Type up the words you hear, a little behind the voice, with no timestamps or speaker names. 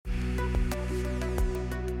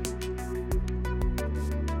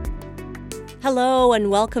Hello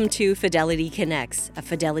and welcome to Fidelity Connects, a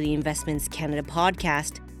Fidelity Investments Canada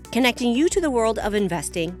podcast, connecting you to the world of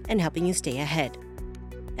investing and helping you stay ahead.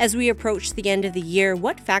 As we approach the end of the year,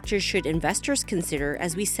 what factors should investors consider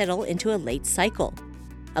as we settle into a late cycle?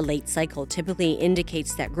 A late cycle typically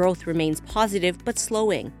indicates that growth remains positive but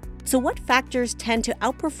slowing. So what factors tend to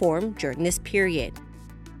outperform during this period?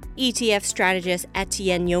 ETF strategist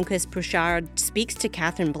Etienne Yoncas-Pritchard speaks to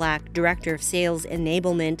Catherine Black, Director of Sales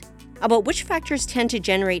Enablement, about which factors tend to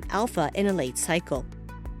generate alpha in a late cycle.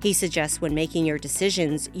 He suggests when making your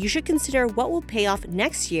decisions, you should consider what will pay off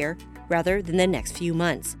next year rather than the next few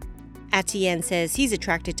months. Etienne says he's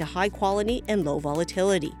attracted to high quality and low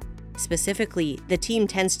volatility. Specifically, the team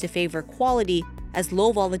tends to favor quality as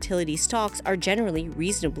low volatility stocks are generally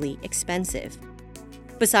reasonably expensive.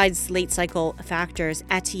 Besides late cycle factors,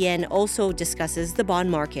 Etienne also discusses the bond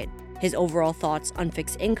market, his overall thoughts on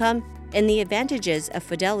fixed income, and the advantages of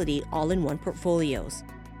Fidelity all-in-one portfolios.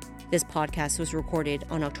 This podcast was recorded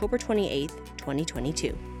on October 28,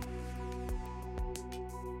 2022.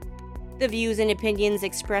 The views and opinions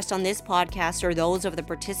expressed on this podcast are those of the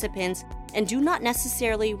participants and do not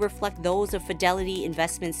necessarily reflect those of Fidelity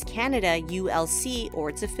Investments Canada, ULC, or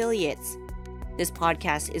its affiliates. This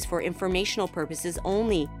podcast is for informational purposes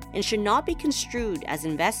only and should not be construed as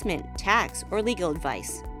investment, tax, or legal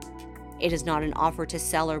advice. It is not an offer to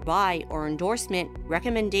sell or buy or endorsement,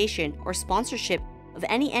 recommendation, or sponsorship of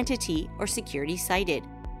any entity or security cited.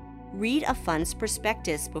 Read a fund's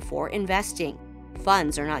prospectus before investing.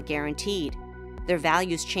 Funds are not guaranteed. Their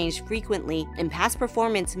values change frequently, and past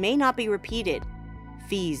performance may not be repeated.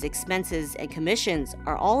 Fees, expenses, and commissions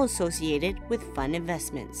are all associated with fund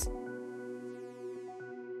investments.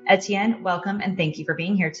 Etienne, welcome and thank you for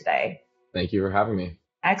being here today. Thank you for having me.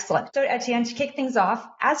 Excellent. So Etienne, to kick things off,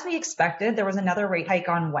 as we expected, there was another rate hike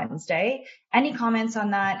on Wednesday. Any comments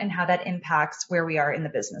on that and how that impacts where we are in the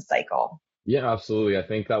business cycle? Yeah, absolutely. I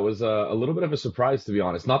think that was a little bit of a surprise, to be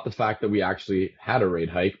honest. Not the fact that we actually had a rate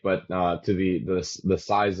hike, but to the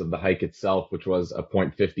size of the hike itself, which was a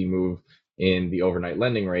 0.50 move in the overnight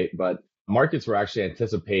lending rate. But markets were actually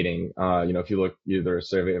anticipating, if you look either a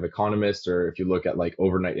survey of economists or if you look at like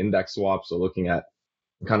overnight index swaps, so looking at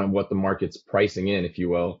kind of what the market's pricing in, if you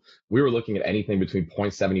will, we were looking at anything between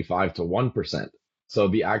 0.75 to 1%. So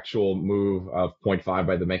the actual move of 0.5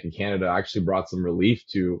 by the Bank of Canada actually brought some relief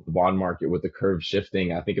to the bond market with the curve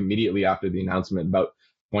shifting, I think immediately after the announcement, about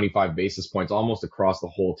 25 basis points, almost across the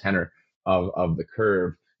whole tenor of the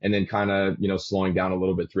curve, and then kind of, slowing down a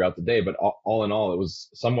little bit throughout the day. But all in all, it was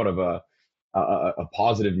somewhat of a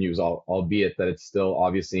positive news, albeit that it's still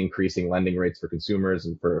obviously increasing lending rates for consumers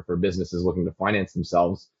and for businesses looking to finance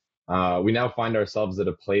themselves. We now find ourselves at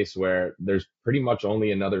a place where there's pretty much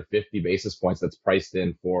only another 50 basis points that's priced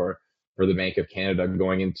in for the Bank of Canada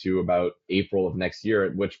going into about April of next year,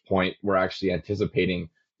 at which point we're actually anticipating,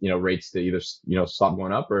 rates to either, stop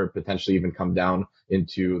going up or potentially even come down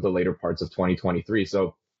into the later parts of 2023.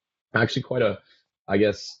 So actually quite a, I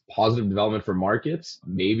guess, positive development for markets.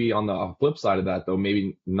 Maybe on the flip side of that, though,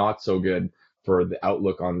 maybe not so good for the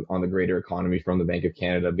outlook on the greater economy from the Bank of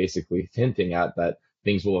Canada, basically hinting at that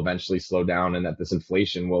things will eventually slow down and that this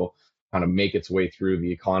inflation will kind of make its way through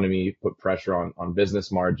the economy, put pressure on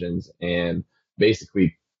business margins, and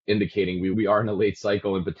basically indicating we are in a late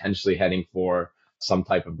cycle and potentially heading for some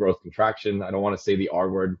type of growth contraction. I don't want to say the R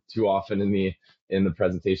word too often in the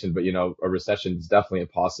presentation, but a recession is definitely a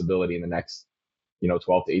possibility in the next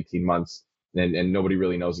 12 to 18 months. And nobody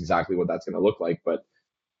really knows exactly what that's going to look like, but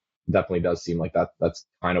definitely does seem like that's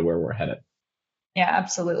kind of where we're headed. Yeah,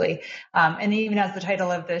 absolutely. And even as the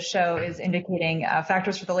title of this show is indicating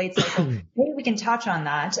factors for the late cycle, maybe we can touch on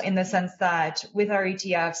that in the sense that with our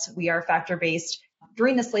ETFs, we are factor based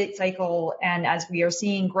during this late cycle. And as we are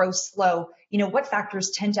seeing growth slow, what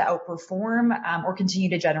factors tend to outperform or continue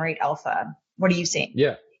to generate alpha? What are you seeing?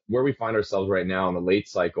 Yeah. Where we find ourselves right now in the late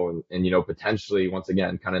cycle and potentially, once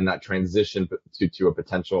again, kind of in that transition to a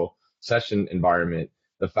potential recession environment,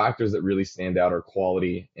 the factors that really stand out are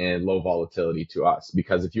quality and low volatility to us.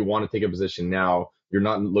 Because if you want to take a position now, you're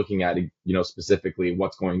not looking at, specifically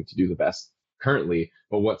what's going to do the best currently,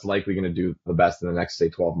 but what's likely going to do the best in the next, say,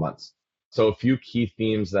 12 months. So a few key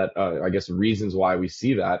themes that, reasons why we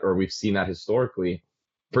see that, or we've seen that historically.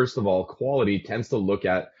 First of all, quality tends to look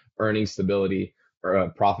at earning stability, or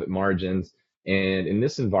profit margins. And in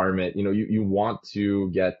this environment, you want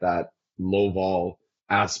to get that low vol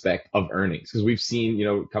aspect of earnings, because we've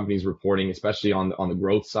seen, companies reporting, especially on the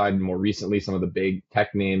growth side, and more recently, some of the big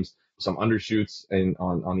tech names, some undershoots and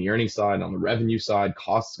on the earnings side, on the revenue side,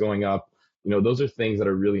 costs going up. Those are things that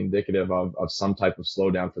are really indicative of some type of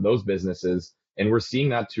slowdown for those businesses. And we're seeing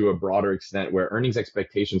that to a broader extent where earnings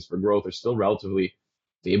expectations for growth are still relatively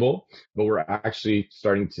stable, but we're actually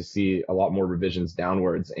starting to see a lot more revisions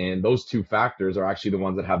downwards. And those two factors are actually the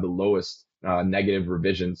ones that have the lowest negative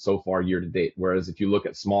revisions so far year to date. Whereas if you look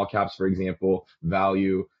at small caps, for example,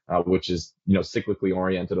 value, which is cyclically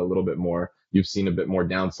oriented a little bit more, you've seen a bit more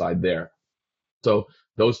downside there. So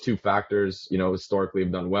those two factors, historically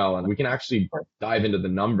have done well. And we can actually dive into the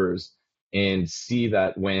numbers and see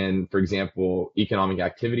that when, for example, economic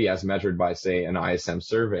activity as measured by, say, an ISM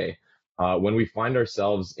survey, when we find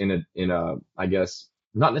ourselves in a, I guess,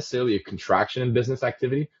 not necessarily a contraction in business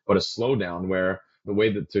activity, but a slowdown where the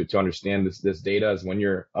way that to understand this data is when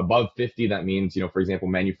you're above 50, that means, for example,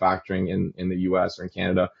 manufacturing in the US or in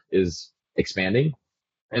Canada is expanding.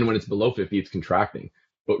 And when it's below 50, it's contracting.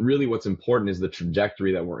 But really what's important is the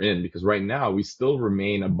trajectory that we're in, because right now we still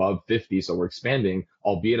remain above 50. So we're expanding,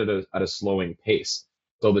 albeit at a slowing pace.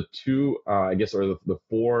 So the two, I guess, or the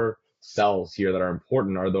four cells here that are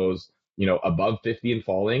important are those, above 50 and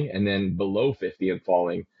falling, and then below 50 and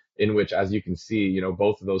falling, in which, as you can see,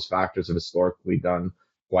 both of those factors have historically done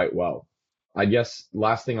quite well. I guess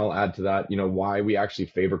last thing I'll add to that, why we actually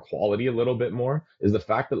favor quality a little bit more is the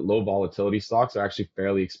fact that low volatility stocks are actually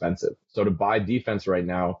fairly expensive. So to buy defense right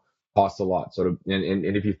now costs a lot. So and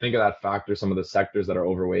if you think of that factor, some of the sectors that are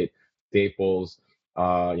overweight, staples,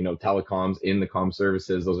 telecoms, in the comm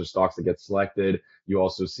services, those are stocks that get selected. You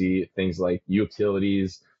also see things like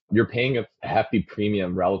utilities. You're paying a hefty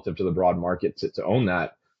premium relative to the broad market to own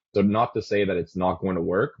that. So not to say that it's not going to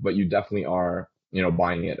work, but you definitely are,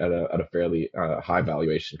 buying it at a fairly high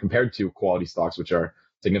valuation compared to quality stocks, which are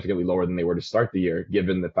significantly lower than they were to start the year,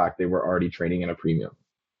 given the fact they were already trading in a premium.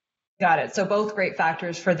 Got it. So both great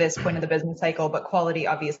factors for this point of the business cycle, but quality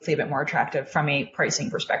obviously a bit more attractive from a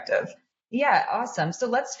pricing perspective. Yeah, awesome. So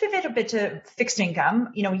let's pivot a bit to fixed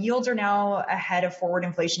income. Yields are now ahead of forward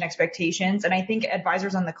inflation expectations. And I think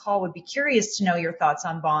advisors on the call would be curious to know your thoughts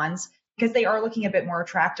on bonds because they are looking a bit more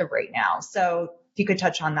attractive right now. So if you could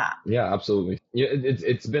touch on that. Yeah, absolutely.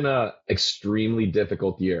 It's been a extremely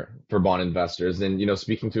difficult year for bond investors. And,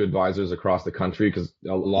 speaking to advisors across the country, because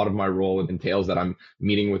a lot of my role entails that I'm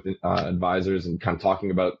meeting with advisors and kind of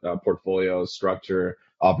talking about portfolio structure,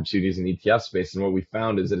 opportunities in ETF space. And what we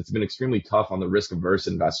found is that it's been extremely tough on the risk averse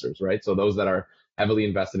investors, right? So those that are heavily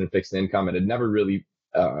invested in fixed income and had never really,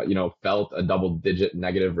 felt a double digit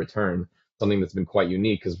negative return, something that's been quite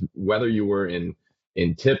unique because whether you were in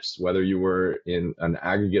tips, whether you were in an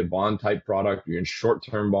aggregate bond type product, you're in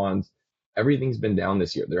short-term bonds, everything's been down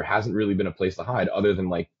this year. There hasn't really been a place to hide other than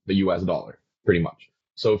like the US dollar, pretty much.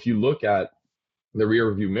 So if you look at the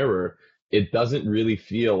rear view mirror, it doesn't really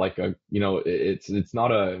feel like it's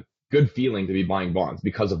not a good feeling to be buying bonds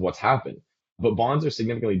because of what's happened. But bonds are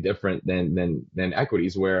significantly different than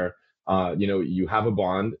equities where, you have a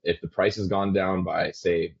bond, if the price has gone down by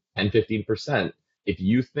say 10, 15%, if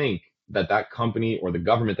you think that company or the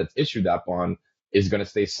government that's issued that bond is going to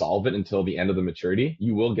stay solvent until the end of the maturity,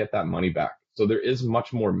 you will get that money back. So there is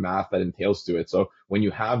much more math that entails to it. So when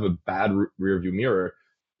you have a bad rear view mirror,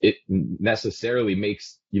 it necessarily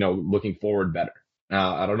makes, looking forward better.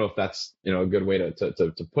 I don't know if that's, a good way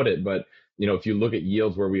to put it, but, if you look at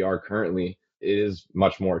yields where we are currently, it is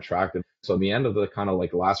much more attractive. So at the end of the kind of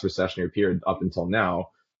like last recessionary period up until now,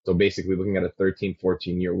 so basically looking at a 13,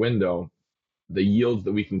 14-year window, the yields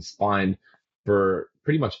that we can find for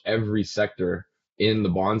pretty much every sector in the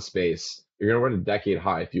bond space, you're going to run a decade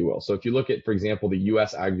high, if you will. So if you look at, for example, the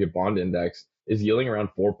US aggregate bond index is yielding around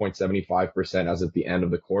 4.75% as of the end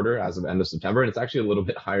of the quarter, as of end of September. And it's actually a little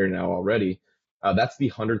bit higher now already. That's the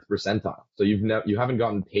 100th percentile. So you haven't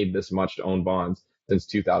gotten paid this much to own bonds since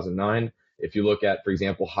 2009. If you look at, for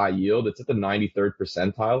example, high yield, it's at the 93rd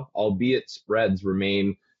percentile, albeit spreads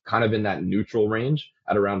remain kind of in that neutral range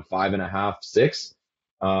at around 5.5, 6.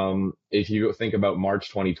 If you think about March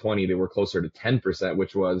 2020, they were closer to 10%,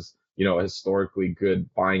 which was, a historically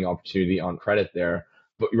good buying opportunity on credit there.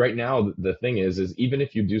 But right now, the thing is even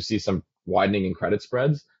if you do see some widening in credit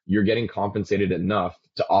spreads, you're getting compensated enough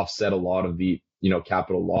to offset a lot of the,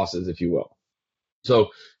 capital losses, if you will. So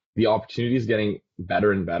the opportunity is getting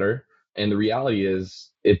better and better. And the reality is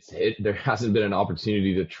there hasn't been an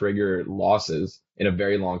opportunity to trigger losses in a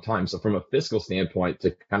very long time. So from a fiscal standpoint,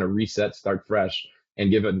 to kind of reset, start fresh, and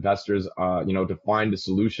give investors, to find the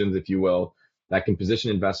solutions, if you will, that can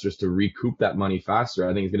position investors to recoup that money faster,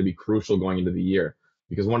 I think is going to be crucial going into the year.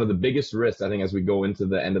 Because one of the biggest risks, I think, as we go into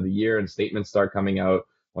the end of the year and statements start coming out,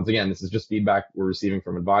 once again, this is just feedback we're receiving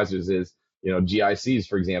from advisors, is, GICs,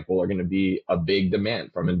 for example, are going to be a big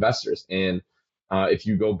demand from investors. And if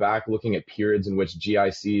you go back looking at periods in which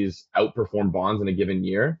GICs outperform bonds in a given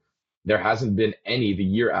year, there hasn't been any the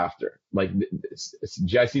year after. Like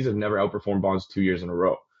GICs have never outperformed bonds 2 years in a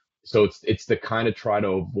row. So it's to kind of try to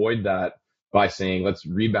avoid that by saying, let's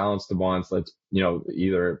rebalance the bonds. Let's,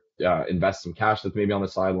 either invest some cash that's maybe on the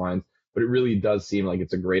sidelines. But it really does seem like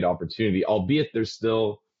it's a great opportunity, albeit there's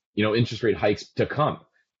still, interest rate hikes to come.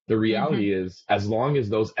 The reality is, as long as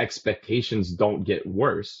those expectations don't get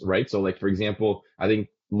worse, right? So like, for example, I think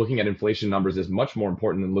looking at inflation numbers is much more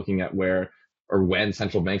important than looking at where or when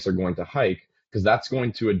central banks are going to hike, because that's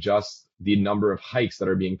going to adjust the number of hikes that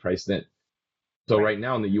are being priced in. So right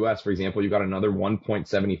now in the US, for example, you got another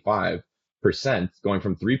 1.75% going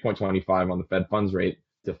from 3.25 on the Fed funds rate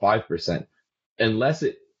to 5%. Unless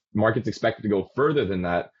markets expect it to go further than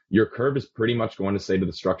that, your curve is pretty much going to stay to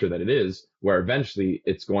the structure that it is, where eventually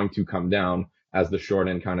it's going to come down as the short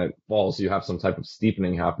end kind of falls. So you have some type of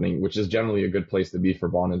steepening happening, which is generally a good place to be for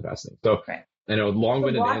bond investing. So I know,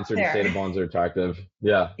 long-winded answer to say the bonds are attractive.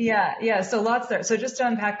 Yeah. Yeah. So lots there. So just to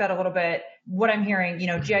unpack that a little bit, what I'm hearing,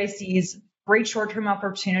 GICs, great short-term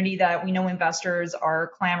opportunity that we know investors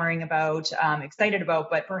are clamoring about, excited about,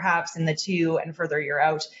 but perhaps in the 2 and further year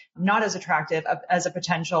out, not as attractive as a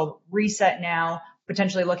potential reset now,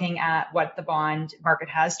 potentially looking at what the bond market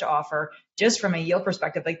has to offer just from a yield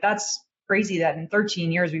perspective. Like, that's crazy that in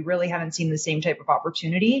 13 years, we really haven't seen the same type of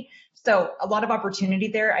opportunity. So a lot of opportunity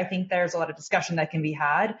there. I think there's a lot of discussion that can be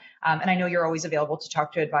had. And I know you're always available to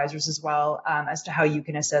talk to advisors as well, as to how you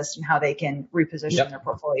can assist and how they can reposition their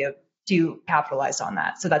portfolio to capitalize on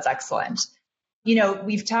that. So that's excellent.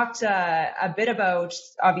 We've talked a bit about,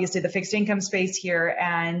 obviously, the fixed income space here.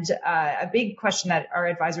 And a big question that our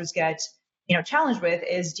advisors get challenged with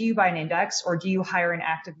is, do you buy an index or do you hire an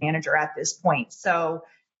active manager at this point? So,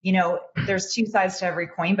 there's two sides to every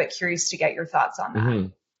coin, but curious to get your thoughts on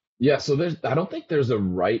that. Yeah, so I don't think there's a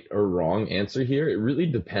right or wrong answer here. It really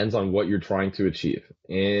depends on what you're trying to achieve.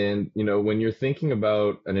 And, when you're thinking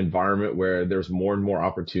about an environment where there's more and more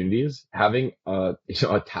opportunities, having a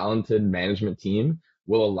talented management team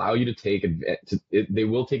will allow you to they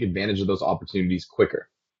will take advantage of those opportunities quicker.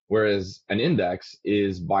 Whereas an index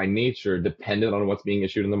is by nature dependent on what's being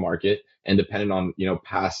issued in the market and dependent on,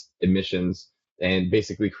 past emissions and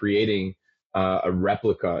basically creating a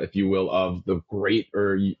replica, if you will, of the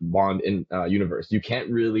greater bond universe. You can't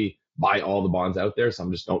really buy all the bonds out there.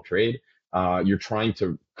 Some just don't trade. You're trying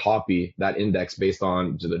to copy that index based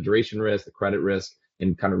on the duration risk, the credit risk,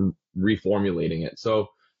 and kind of reformulating it. So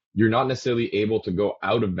you're not necessarily able to go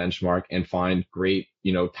out of benchmark and find great,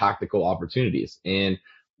 tactical opportunities. And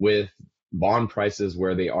with bond prices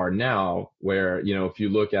where they are now, where, if you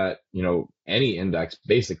look at, any index,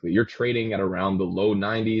 basically you're trading at around the low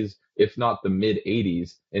 90s, if not the mid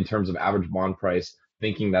 80s in terms of average bond price,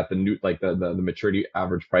 thinking that the maturity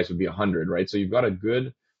average price would be 100, right? So you've got a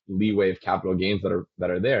good leeway of capital gains that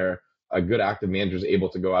are there. A good active manager is able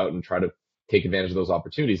to go out and try to take advantage of those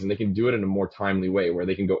opportunities, and they can do it in a more timely way where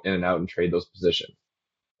they can go in and out and trade those positions.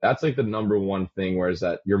 That's like the number one thing, whereas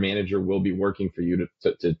that your manager will be working for you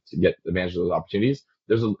to get advantage of those opportunities.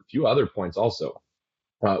 There's a few other points also.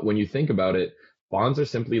 When you think about it, bonds are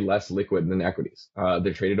simply less liquid than equities.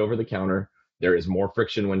 They're traded over the counter. There is more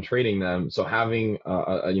friction when trading them. So having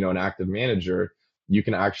an active manager, you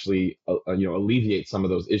can actually alleviate some of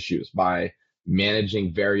those issues by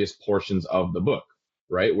managing various portions of the book,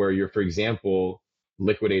 right? Where you're, for example,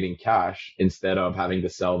 liquidating cash instead of having to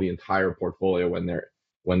sell the entire portfolio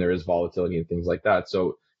when there is volatility and things like that.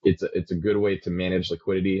 So it's a good way to manage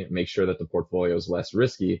liquidity, make sure that the portfolio is less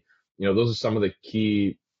risky. Those are some of the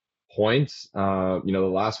key points. The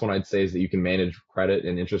last one I'd say is that you can manage credit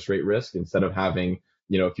and interest rate risk instead of having,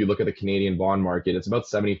 if you look at the Canadian bond market, it's about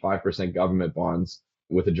 75% government bonds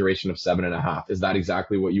with a duration of 7.5. Is that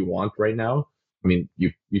exactly what you want right now? I mean,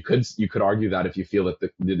 you could argue that if you feel that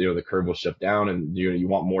the curve will shift down and you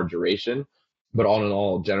want more duration. But all in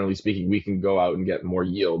all, generally speaking, we can go out and get more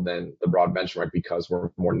yield than the broad benchmark because we're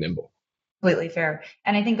more nimble. Completely fair.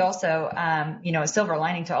 And I think also, a silver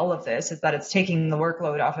lining to all of this is that it's taking the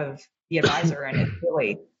workload off of the advisor and it's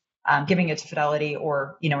really giving it to Fidelity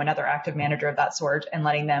or, another active manager of that sort and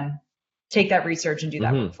letting them take that research and do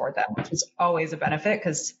that work for them, which is always a benefit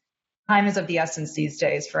because time is of the essence these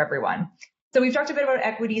days for everyone. So we've talked a bit about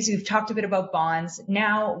equities. We've talked a bit about bonds.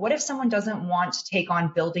 Now, what if someone doesn't want to take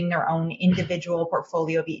on building their own individual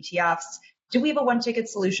portfolio of ETFs? Do we have a one-ticket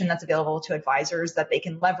solution that's available to advisors that they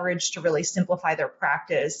can leverage to really simplify their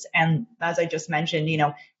practice? And as I just mentioned,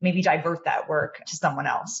 maybe divert that work to someone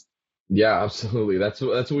else. Yeah, absolutely. That's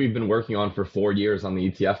what we've been working on for 4 years on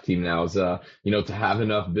the ETF team now is, to have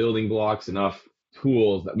enough building blocks, enough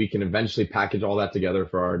tools that we can eventually package all that together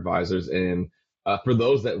for our advisors in for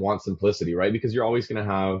those that want simplicity, right? Because you're always going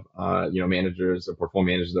to have, managers or portfolio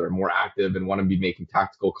managers that are more active and want to be making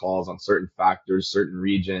tactical calls on certain factors, certain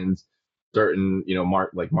regions, certain,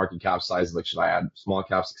 like market cap sizes, like should I add small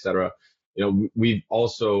caps, et cetera. We've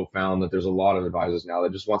also found that there's a lot of advisors now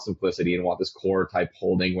that just want simplicity and want this core type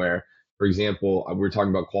holding where, for example, we were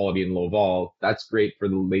talking about quality and low vol. That's great for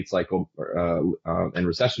the late cycle and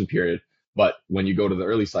recession period. But when you go to the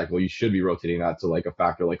early cycle, you should be rotating that to like a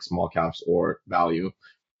factor like small caps or value.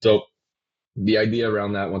 So the idea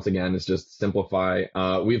around that, once again, is just simplify.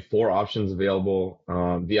 We have 4 options available.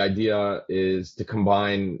 The idea is to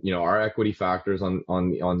combine, our equity factors on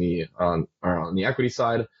the equity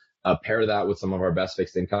side, pair that with some of our best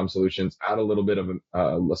fixed income solutions, add a little bit of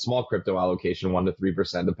a small crypto allocation, 1% to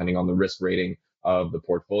 3%, depending on the risk rating of the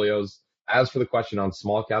portfolios. As for the question on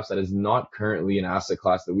small caps, that is not currently an asset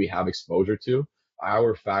class that we have exposure to.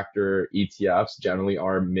 Our factor ETFs generally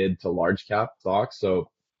are mid to large cap stocks. So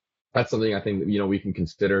that's something I think that, we can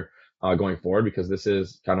consider going forward, because this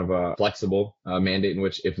is kind of a flexible mandate in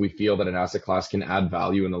which if we feel that an asset class can add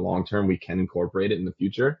value in the long term, we can incorporate it in the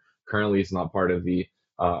future. Currently, it's not part of these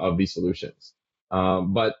solutions.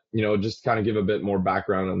 But, just kind of give a bit more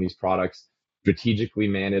background on these products. Strategically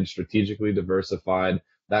managed, strategically diversified.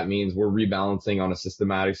 That means we're rebalancing on a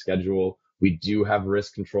systematic schedule. We do have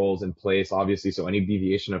risk controls in place, obviously. So any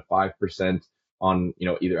deviation of 5% on,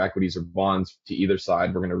 either equities or bonds to either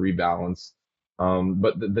side, we're going to rebalance.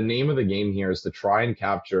 But the name of the game here is to try and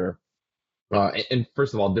capture, and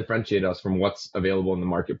first of all, differentiate us from what's available in the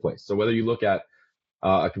marketplace. So whether you look at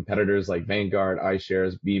competitors like Vanguard,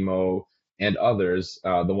 iShares, BMO, and others,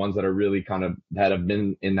 the ones that are really that have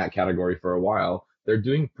been in that category for a while, they're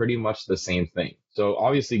doing pretty much the same thing. So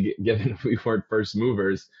obviously, given we weren't first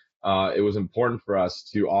movers, it was important for us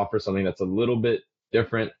to offer something that's a little bit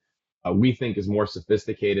different, we think is more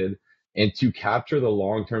sophisticated, and to capture the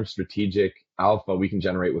long-term strategic alpha we can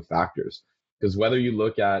generate with factors. Because whether you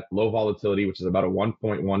look at low volatility, which is about a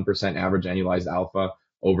 1.1% average annualized alpha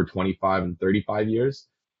over 25 and 35 years,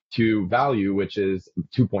 to value, which is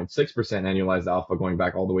 2.6% annualized alpha going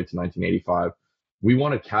back all the way to 1985. We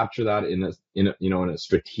want to capture that in a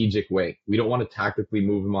strategic way. We don't want to tactically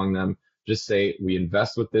move among them. Just say we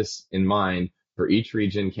invest with this in mind for each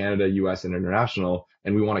region, Canada, US, and international,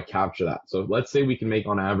 and we want to capture that. So let's say we can make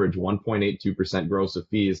on average 1.82% gross of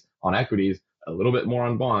fees on equities, a little bit more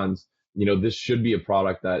on bonds. This should be a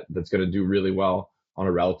product that's going to do really well on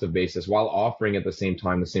a relative basis while offering at the same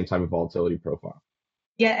time the same type of volatility profile.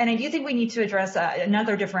 Yeah, and I do think we need to address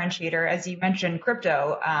another differentiator, as you mentioned,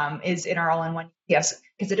 crypto is in our all-in-one ETFs,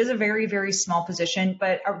 because it is a very, very small position,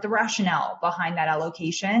 but the rationale behind that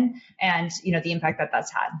allocation and the impact that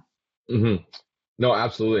that's had. Mm-hmm. No,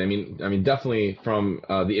 absolutely. I mean, definitely from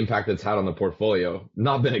the impact it's had on the portfolio.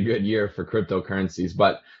 Not been a good year for cryptocurrencies,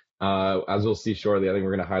 but as we'll see shortly, I think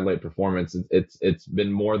we're going to highlight performance. It's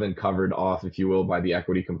been more than covered off, if you will, by the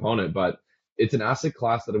equity component, but it's an asset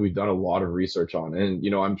class that we've done a lot of research on. And,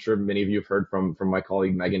 I'm sure many of you have heard from my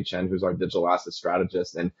colleague, Megan Chen, who's our digital asset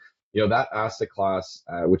strategist. And, that asset class,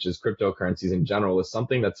 which is cryptocurrencies in general, is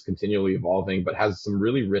something that's continually evolving, but has some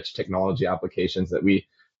really rich technology applications that we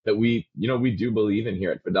do believe in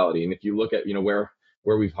here at Fidelity. And if you look at,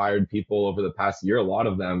 where we've hired people over the past year, a lot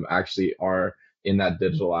of them actually are in that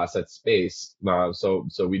digital asset space. So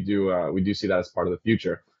we do see that as part of the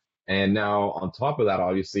future. And now on top of that,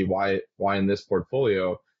 obviously, why in this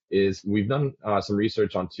portfolio is we've done some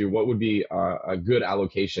research onto what would be a good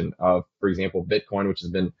allocation of, for example, Bitcoin, which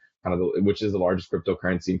has been which is the largest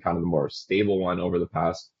cryptocurrency and kind of the more stable one over the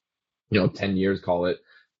past, 10 years, call it.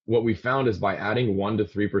 What we found is by adding 1% to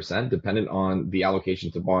 3%, dependent on the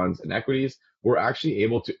allocation to bonds and equities, we're actually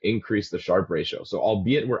able to increase the Sharpe ratio. So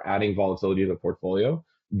albeit we're adding volatility to the portfolio,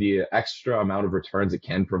 the extra amount of returns it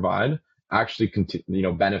can provide actually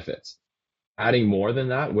benefits. Adding more than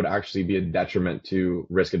that would actually be a detriment to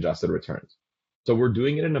risk-adjusted returns. So we're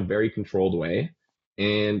doing it in a very controlled way,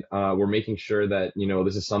 and we're making sure that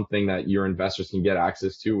this is something that your investors can get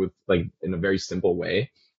access to with in a very simple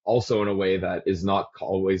way. Also in a way that is not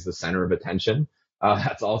always the center of attention.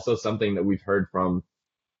 That's also something that we've heard from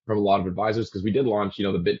a lot of advisors, because we did launch the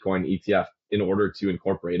Bitcoin ETF in order to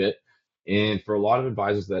incorporate it. And for a lot of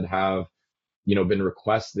advisors that have been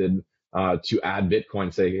requested to add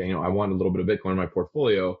Bitcoin, say, I want a little bit of Bitcoin in my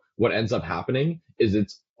portfolio, what ends up happening is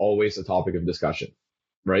it's always a topic of discussion,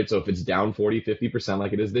 right? So if it's down 40, 50%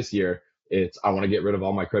 like it is this year, it's, I want to get rid of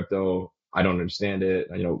all my crypto. I don't understand it,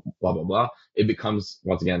 blah, blah, blah. It becomes,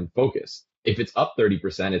 once again, focus. If it's up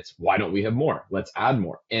 30%, it's why don't we have more? Let's add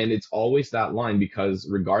more. And it's always that line, because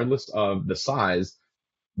regardless of the size,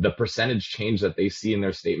 the percentage change that they see in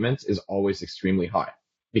their statements is always extremely high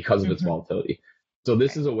because of its volatility. So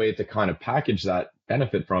this is a way to kind of package that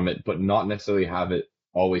benefit from it, but not necessarily have it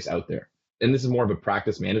always out there. And this is more of a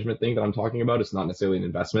practice management thing that I'm talking about. It's not necessarily an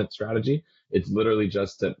investment strategy. It's literally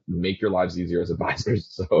just to make your lives easier as advisors.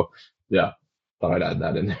 So yeah, thought I'd add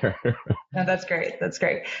that in there. No, that's great. That's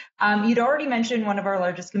great. You'd already mentioned one of our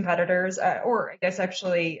largest competitors, or I guess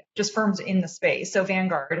actually just firms in the space. So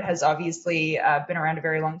Vanguard has obviously been around a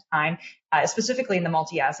very long time, specifically in the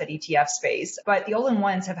multi-asset ETF space. But the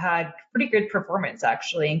all-in-ones have had pretty good performance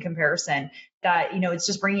actually in comparison. That, it's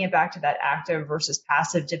just bringing it back to that active versus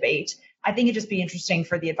passive debate. I think it'd just be interesting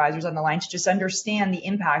for the advisors on the line to just understand the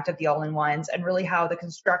impact of the all-in-ones and really how the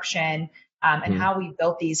construction and how we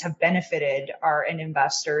built these have benefited our end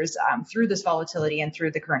investors through this volatility and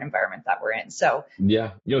through the current environment that we're in. So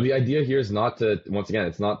yeah, the idea here is not to, once again,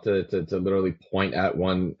 it's not to literally point at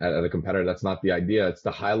a competitor. That's not the idea. It's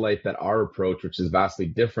to highlight that our approach, which is vastly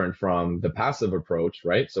different from the passive approach,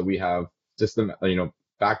 right? So we have system,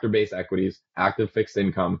 factor-based equities, active fixed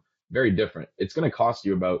income, very different. It's going to cost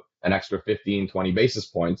you about an extra 15, 20 basis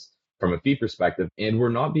points from a fee perspective. And we're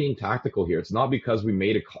not being tactical here. It's not because we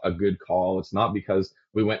made a good call. It's not because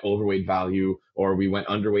we went overweight value or we went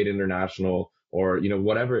underweight international or,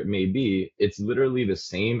 whatever it may be. It's literally the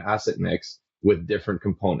same asset mix with different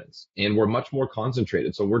components. And we're much more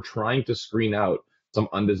concentrated. So we're trying to screen out some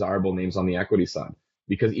undesirable names on the equity side.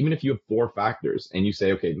 Because even if you have 4 factors and you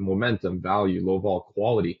say, okay, momentum, value, low vol,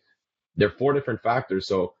 quality, there are 4 different factors.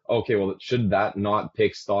 So, okay, well, should that not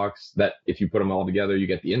pick stocks that if you put them all together, you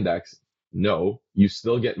get the index? No, you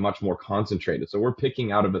still get much more concentrated. So we're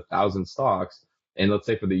picking out of 1,000 stocks. And let's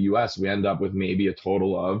say for the US, we end up with maybe a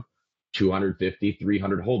total of 250,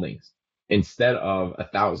 300 holdings instead of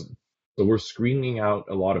 1,000. So we're screening out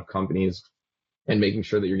a lot of companies and making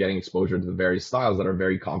sure that you're getting exposure to the various styles that are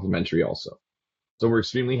very complementary also. So we're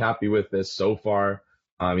extremely happy with this so far.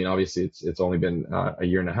 I mean, obviously it's only been a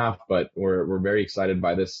year and a half, but we're very excited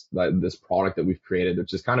by this product that we've created,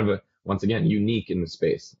 which is kind of once again, unique in the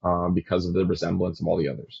space because of the resemblance of all the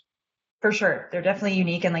others. For sure. They're definitely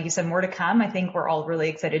unique. And like you said, more to come. I think we're all really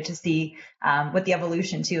excited to see what the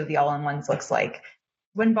evolution too of the all-in-ones looks like.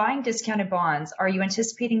 When buying discounted bonds, are you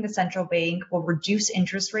anticipating the central bank will reduce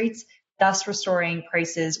interest rates, thus restoring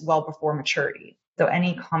prices well before maturity? So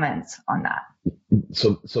any comments on that?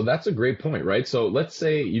 So that's a great point, right? So let's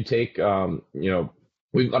say you take,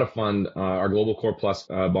 we've got a fund, our Global Core Plus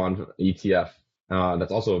bond ETF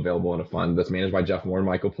that's also available in a fund that's managed by Jeff Moore and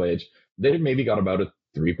Michael Plage. They maybe got about a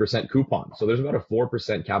 3% coupon. So there's about a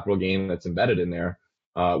 4% capital gain that's embedded in there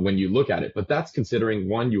when you look at it. But that's considering,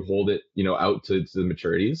 one, you hold it, out to the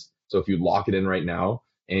maturities. So if you lock it in right now,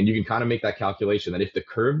 and you can kind of make that calculation that if the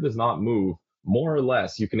curve does not move, more or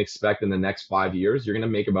less, you can expect in the next 5 years, you're going to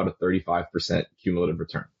make about a 35% cumulative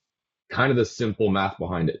return. Kind of the simple math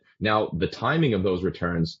behind it. Now, the timing of those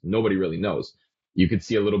returns, nobody really knows. You could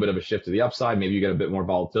see a little bit of a shift to the upside. Maybe you get a bit more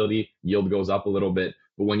volatility. Yield goes up a little bit.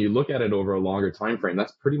 But when you look at it over a longer time frame,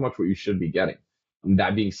 that's pretty much what you should be getting. And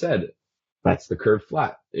that being said, that's the curve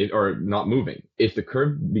flat or not moving. If the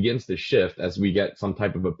curve begins to shift as we get some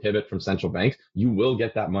type of a pivot from central banks, you will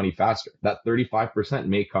get that money faster. That 35%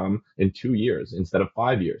 may come in 2 years instead of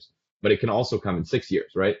 5 years, but it can also come in 6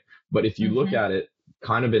 years, right? But if you look at it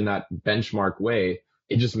kind of in that benchmark way,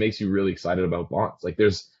 it just makes you really excited about bonds. Like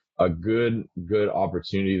there's a good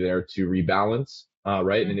opportunity there to rebalance,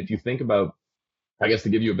 right? And if you think about, I guess to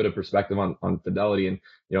give you a bit of perspective on Fidelity, and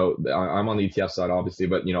I'm on the ETF side obviously,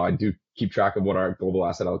 but I do keep track of what our global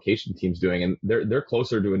asset allocation team's doing, and they're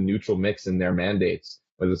closer to a neutral mix in their mandates,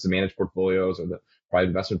 whether it's the managed portfolios or the private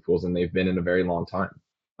investment pools, than they've been in a very long time,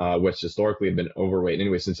 which historically have been overweight.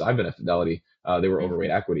 Anyway, since I've been at Fidelity, they were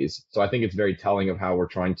overweight equities. So I think it's very telling of how we're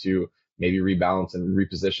trying to maybe rebalance and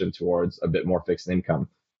reposition towards a bit more fixed income.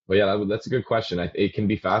 But yeah, that's a good question. It can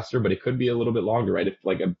be faster, but it could be a little bit longer, right? If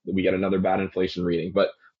we get another bad inflation reading. But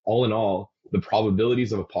all in all, the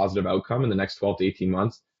probabilities of a positive outcome in the next 12 to 18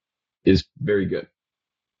 months is very good.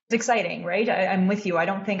 It's exciting, right? I'm with you. I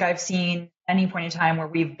don't think I've seen any point in time where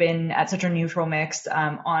we've been at such a neutral mix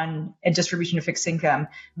on a distribution of fixed income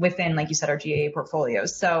within, like you said, our GAA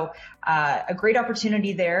portfolios. So a great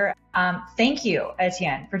opportunity there. Thank you,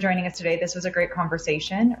 Etienne, for joining us today. This was a great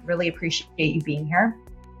conversation. Really appreciate you being here.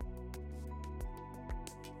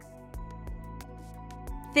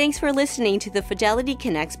 Thanks for listening to the Fidelity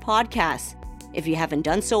Connects podcast. If you haven't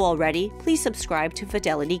done so already, please subscribe to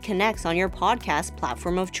Fidelity Connects on your podcast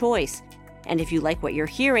platform of choice. And if you like what you're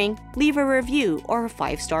hearing, leave a review or a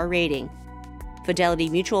 5-star rating. Fidelity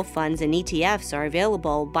mutual funds and ETFs are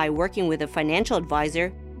available by working with a financial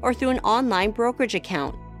advisor or through an online brokerage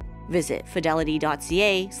account. Visit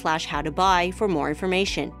fidelity.ca/how-to-buy for more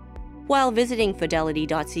information. While visiting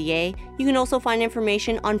fidelity.ca, you can also find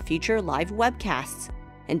information on future live webcasts.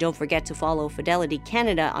 And don't forget to follow Fidelity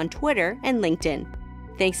Canada on Twitter and LinkedIn.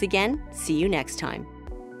 Thanks again. See you next time.